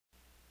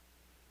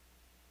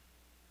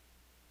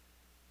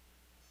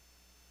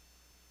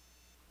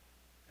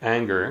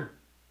anger,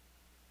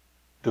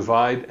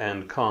 divide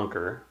and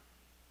conquer,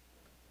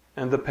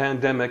 and the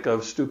pandemic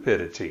of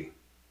stupidity.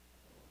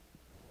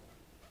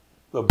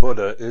 The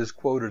Buddha is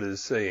quoted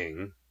as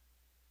saying,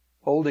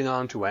 "Holding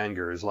on to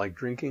anger is like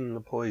drinking the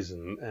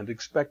poison and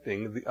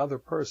expecting the other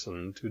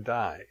person to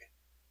die."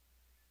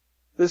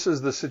 This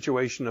is the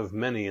situation of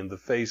many in the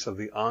face of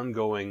the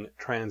ongoing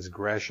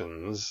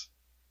transgressions,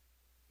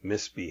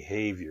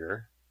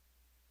 misbehavior,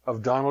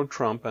 of Donald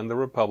Trump and the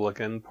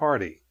Republican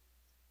Party,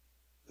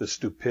 the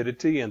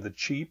stupidity and the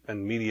cheap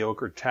and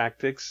mediocre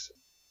tactics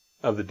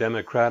of the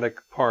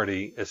Democratic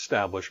Party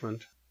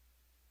establishment,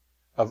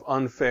 of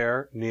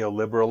unfair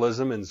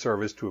neoliberalism in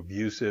service to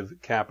abusive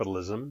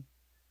capitalism,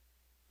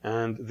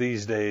 and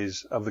these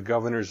days of the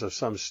governors of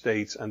some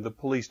states and the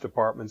police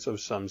departments of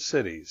some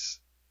cities.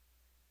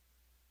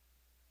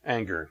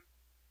 Anger,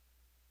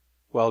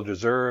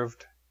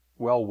 well-deserved,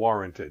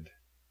 well-warranted,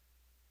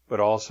 but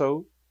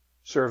also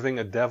serving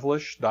a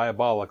devilish,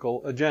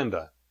 diabolical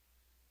agenda.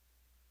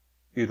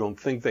 You don't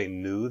think they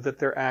knew that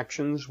their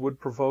actions would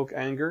provoke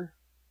anger?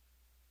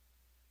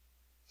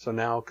 So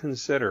now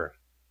consider,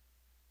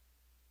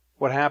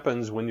 what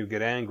happens when you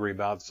get angry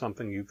about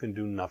something you can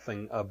do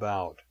nothing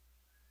about?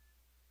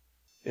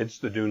 It's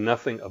the do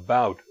nothing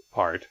about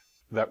part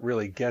that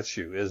really gets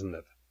you, isn't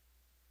it?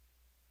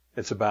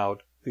 It's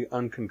about the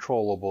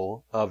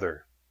uncontrollable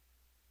other.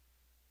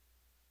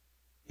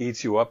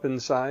 Eats you up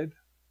inside,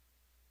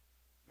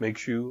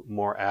 makes you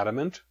more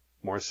adamant,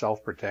 more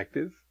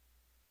self-protective,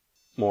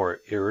 more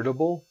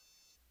irritable,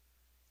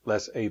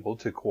 less able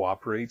to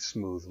cooperate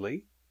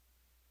smoothly,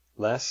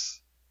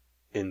 less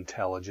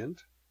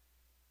intelligent.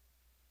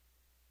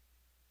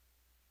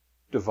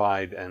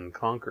 Divide and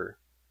conquer.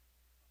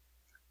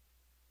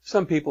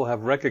 Some people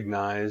have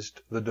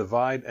recognized the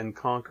divide and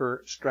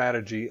conquer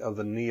strategy of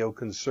the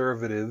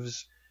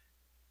neoconservatives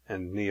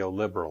and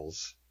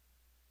neoliberals,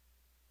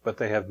 but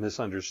they have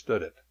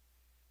misunderstood it.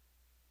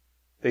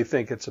 They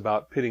think it's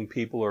about pitting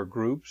people or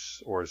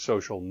groups or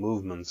social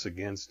movements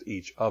against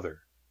each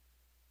other.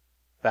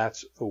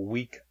 That's the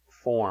weak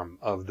form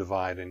of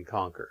divide and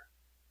conquer.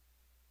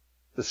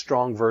 The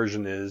strong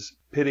version is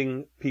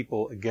pitting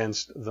people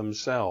against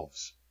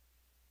themselves.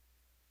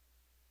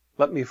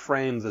 Let me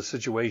frame the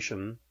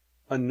situation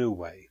a new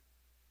way.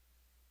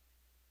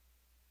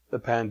 The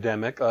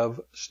pandemic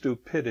of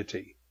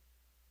stupidity.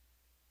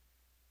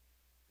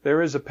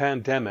 There is a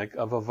pandemic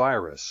of a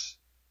virus.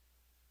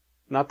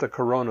 Not the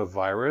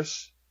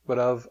coronavirus, but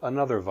of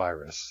another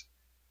virus,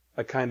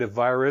 a kind of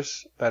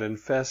virus that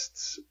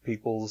infests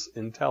people's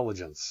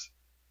intelligence.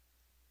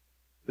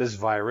 This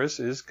virus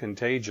is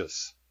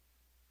contagious.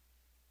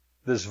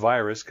 This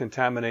virus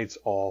contaminates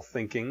all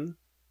thinking,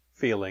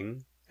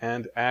 feeling,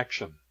 and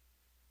action.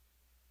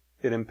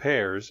 It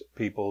impairs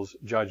people's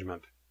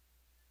judgment.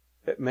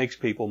 It makes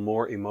people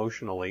more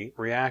emotionally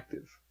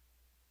reactive.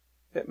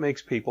 It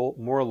makes people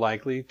more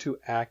likely to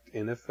act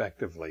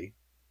ineffectively,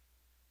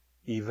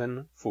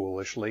 even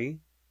foolishly,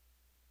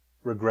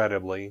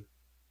 regrettably,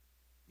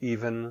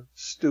 even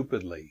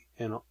stupidly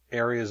in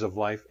areas of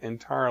life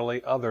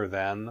entirely other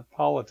than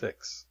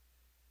politics.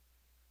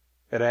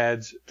 It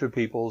adds to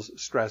people's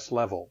stress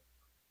level,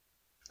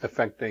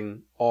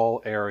 affecting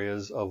all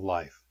areas of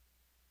life.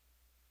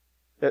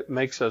 It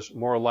makes us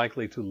more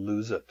likely to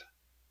lose it,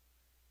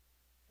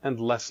 and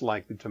less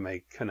likely to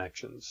make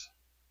connections.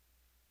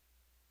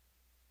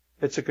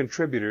 It's a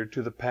contributor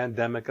to the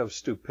pandemic of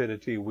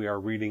stupidity we are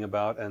reading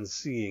about and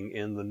seeing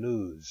in the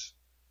news.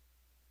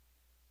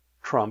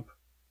 Trump,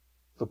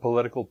 the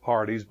political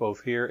parties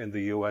both here in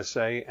the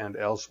USA and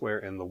elsewhere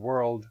in the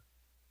world,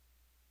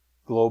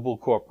 global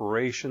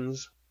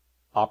corporations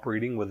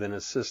operating within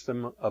a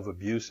system of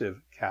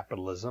abusive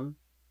capitalism,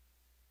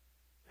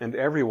 and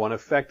everyone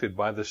affected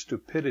by the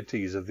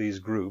stupidities of these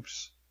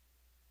groups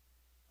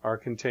are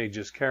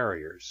contagious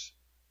carriers.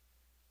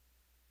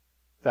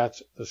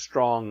 That's the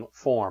strong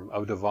form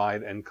of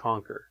divide and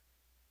conquer.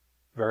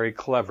 Very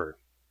clever,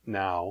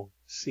 now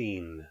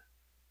seen.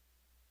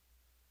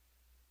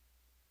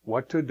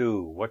 What to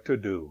do, what to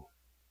do.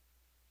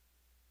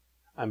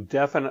 I'm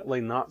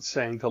definitely not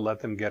saying to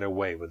let them get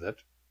away with it.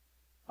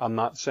 I'm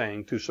not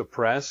saying to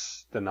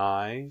suppress,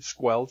 deny,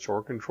 squelch,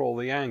 or control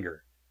the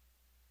anger.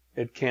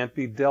 It can't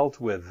be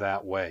dealt with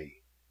that way.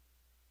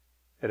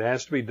 It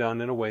has to be done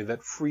in a way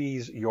that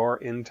frees your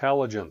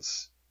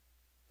intelligence,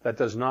 that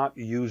does not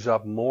use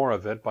up more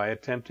of it by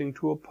attempting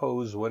to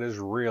oppose what is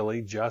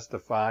really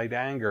justified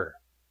anger.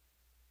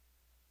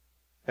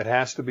 It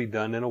has to be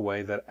done in a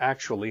way that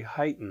actually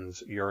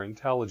heightens your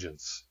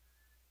intelligence,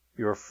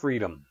 your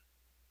freedom,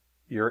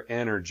 your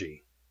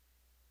energy.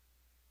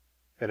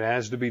 It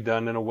has to be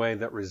done in a way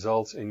that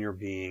results in your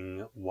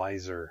being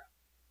wiser,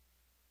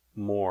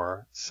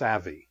 more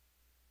savvy.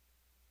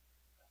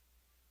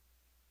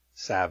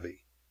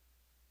 Savvy.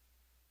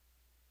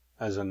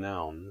 As a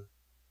noun,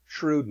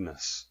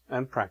 shrewdness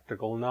and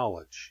practical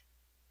knowledge.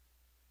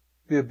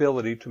 The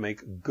ability to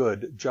make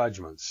good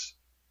judgments.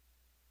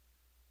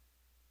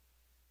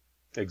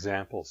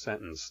 Example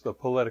sentence: the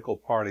political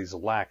parties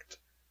lacked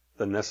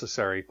the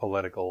necessary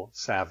political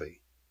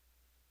savvy.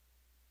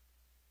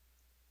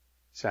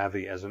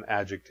 savvy as an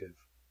adjective,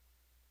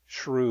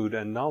 shrewd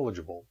and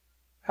knowledgeable,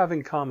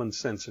 having common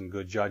sense and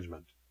good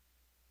judgment.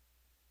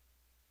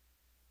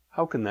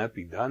 How can that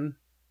be done?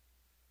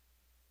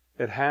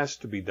 It has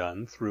to be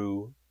done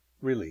through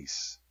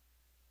release.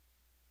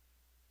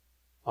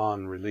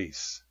 On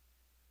release.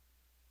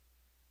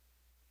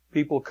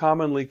 People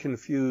commonly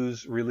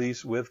confuse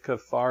release with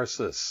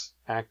catharsis,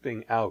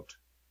 acting out.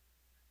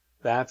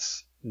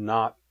 That's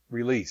not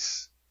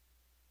release.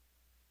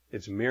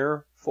 It's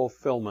mere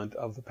fulfillment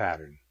of the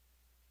pattern.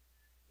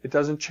 It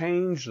doesn't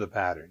change the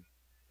pattern.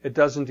 It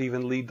doesn't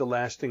even lead to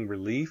lasting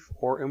relief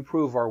or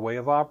improve our way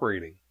of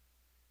operating.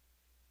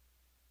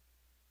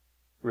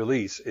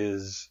 Release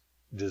is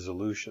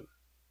dissolution.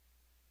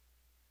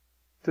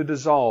 To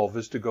dissolve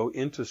is to go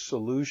into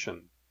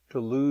solution, to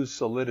lose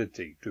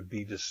solidity, to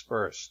be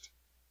dispersed.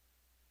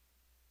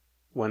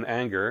 When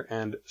anger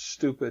and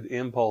stupid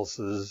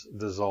impulses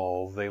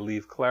dissolve, they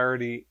leave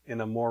clarity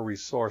in a more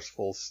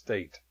resourceful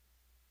state.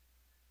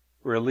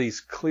 Release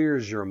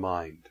clears your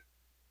mind.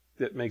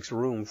 It makes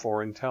room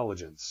for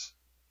intelligence.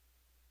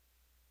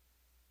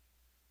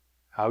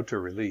 How to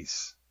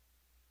release?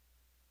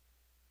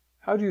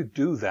 How do you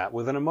do that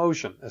with an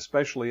emotion,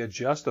 especially a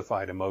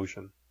justified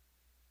emotion?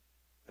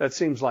 That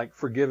seems like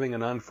forgiving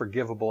an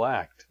unforgivable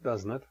act,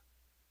 doesn't it?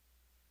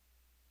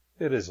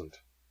 It isn't.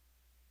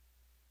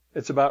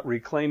 It's about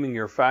reclaiming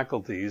your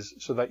faculties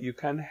so that you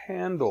can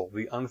handle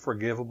the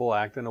unforgivable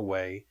act in a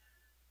way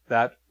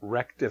that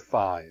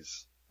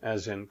rectifies,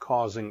 as in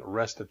causing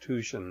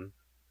restitution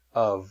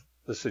of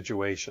the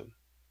situation.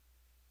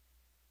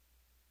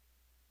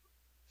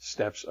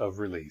 Steps of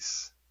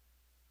release.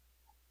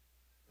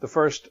 The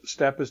first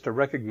step is to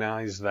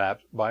recognize that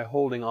by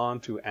holding on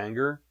to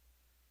anger,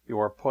 you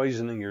are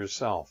poisoning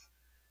yourself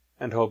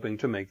and hoping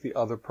to make the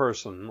other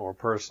person or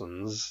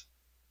persons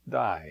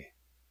die.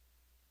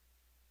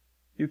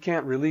 You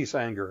can't release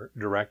anger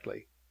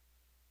directly.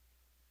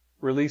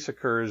 Release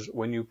occurs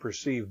when you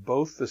perceive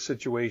both the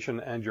situation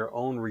and your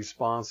own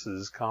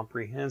responses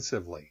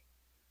comprehensively.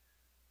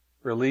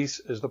 Release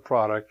is the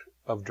product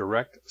of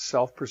direct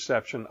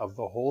self-perception of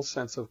the whole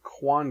sense of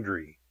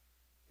quandary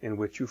in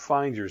which you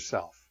find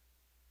yourself.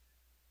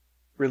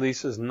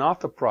 Release is not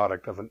the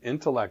product of an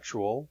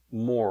intellectual,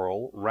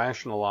 moral,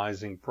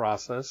 rationalizing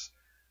process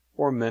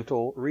or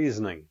mental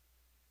reasoning.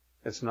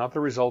 It's not the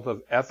result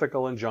of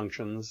ethical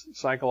injunctions,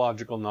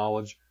 psychological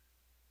knowledge,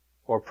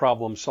 or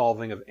problem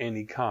solving of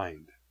any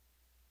kind.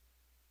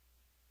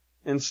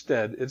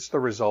 Instead, it's the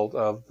result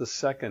of the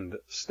second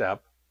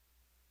step,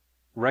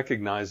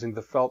 recognizing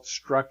the felt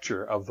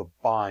structure of the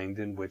bind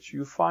in which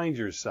you find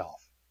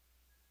yourself.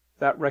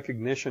 That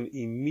recognition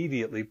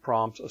immediately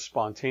prompts a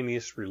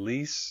spontaneous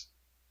release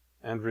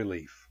and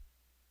relief.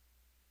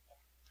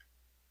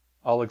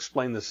 I'll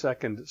explain the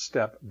second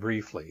step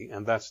briefly,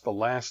 and that's the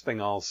last thing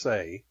I'll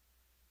say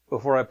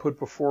before I put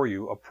before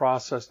you a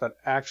process that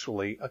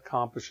actually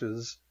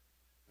accomplishes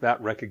that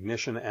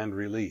recognition and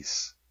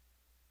release.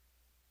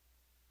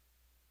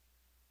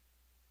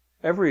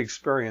 Every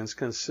experience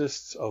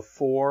consists of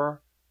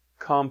 4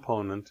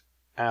 component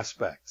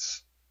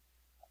aspects: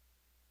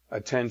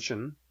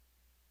 attention,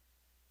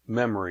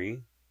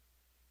 memory,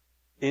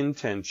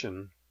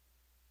 intention,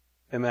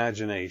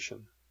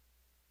 imagination.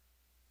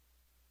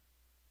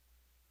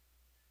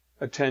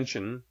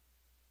 Attention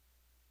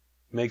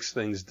makes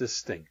things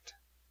distinct.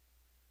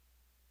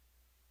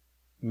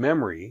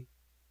 Memory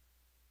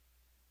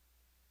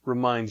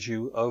reminds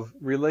you of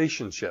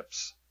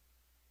relationships,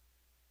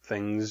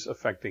 things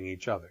affecting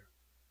each other.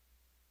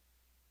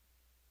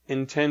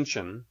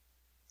 Intention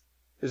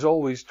is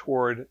always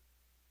toward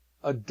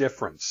a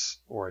difference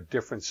or a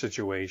different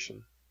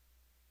situation.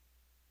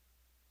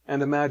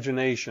 And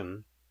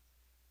imagination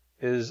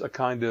is a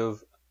kind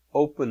of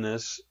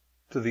openness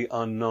to the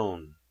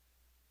unknown,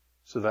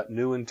 so that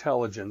new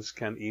intelligence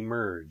can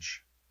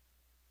emerge.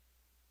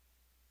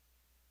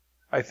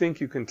 I think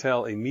you can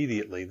tell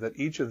immediately that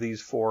each of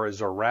these 4 is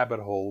a rabbit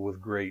hole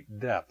with great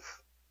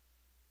depth.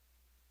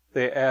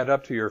 They add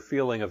up to your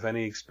feeling of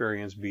any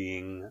experience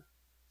being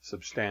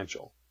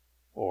substantial,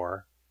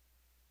 or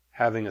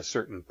having a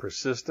certain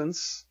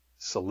persistence,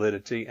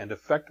 solidity, and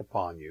effect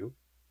upon you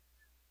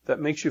that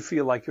makes you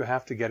feel like you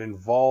have to get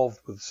involved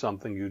with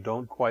something you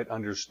don't quite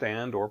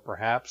understand or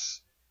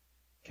perhaps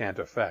can't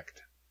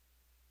affect.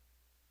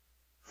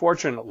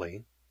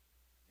 Fortunately,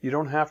 you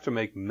don't have to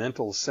make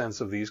mental sense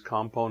of these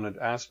component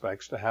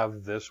aspects to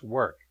have this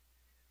work.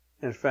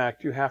 In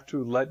fact, you have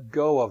to let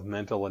go of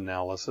mental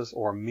analysis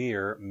or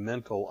mere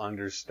mental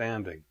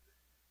understanding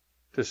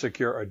to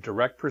secure a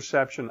direct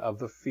perception of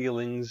the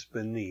feelings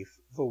beneath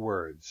the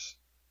words.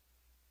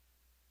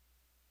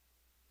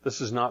 This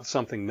is not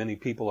something many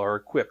people are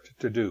equipped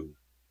to do.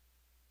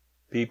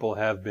 People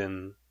have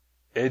been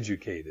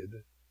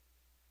educated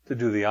to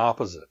do the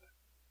opposite,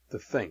 to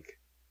think,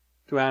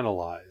 to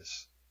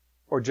analyze,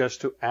 or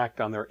just to act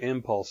on their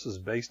impulses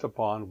based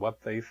upon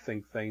what they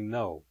think they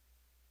know.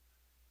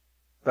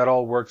 That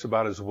all works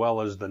about as well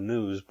as the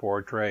news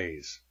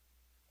portrays.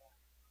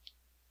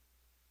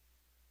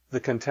 The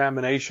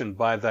contamination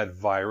by that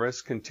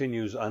virus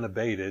continues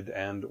unabated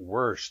and,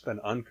 worse than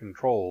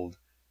uncontrolled,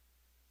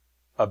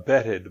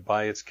 abetted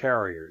by its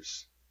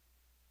carriers.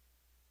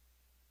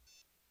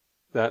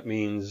 That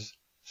means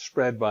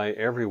spread by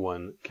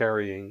everyone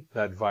carrying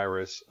that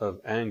virus of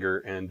anger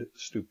and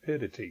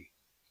stupidity.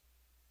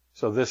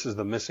 So this is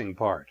the missing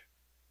part.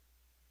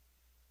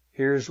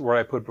 Here's where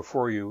I put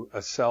before you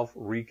a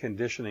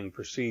self-reconditioning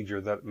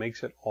procedure that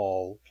makes it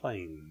all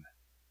plain.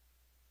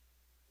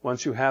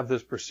 Once you have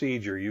this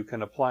procedure, you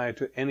can apply it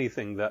to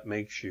anything that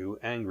makes you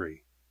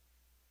angry.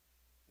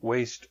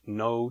 Waste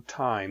no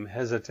time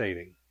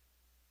hesitating.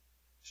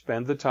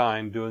 Spend the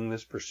time doing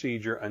this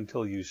procedure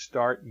until you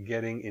start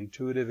getting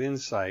intuitive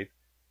insight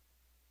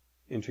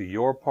into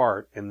your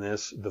part in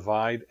this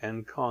divide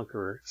and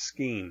conquer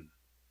scheme.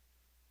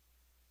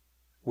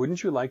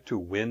 Wouldn't you like to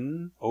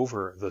win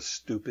over the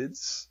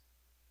stupids?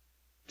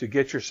 To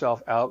get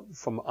yourself out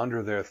from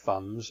under their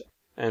thumbs,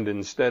 and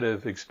instead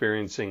of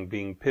experiencing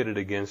being pitted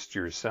against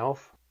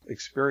yourself,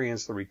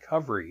 experience the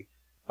recovery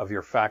of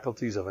your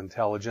faculties of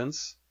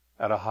intelligence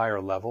at a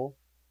higher level?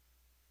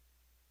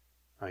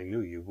 I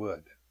knew you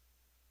would.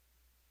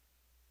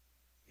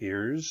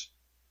 Here's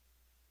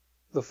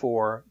the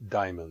 4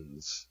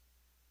 diamonds.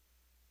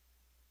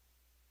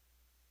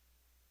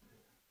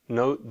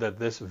 Note that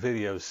this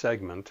video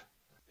segment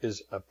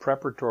is a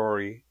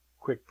preparatory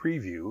quick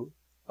preview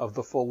of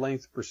the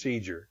full-length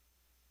procedure,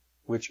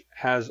 which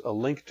has a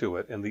link to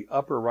it in the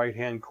upper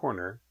right-hand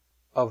corner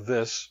of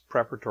this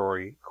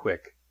preparatory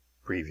quick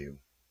preview.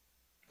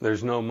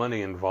 There's no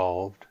money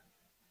involved,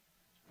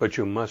 but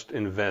you must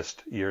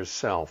invest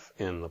yourself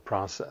in the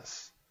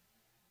process.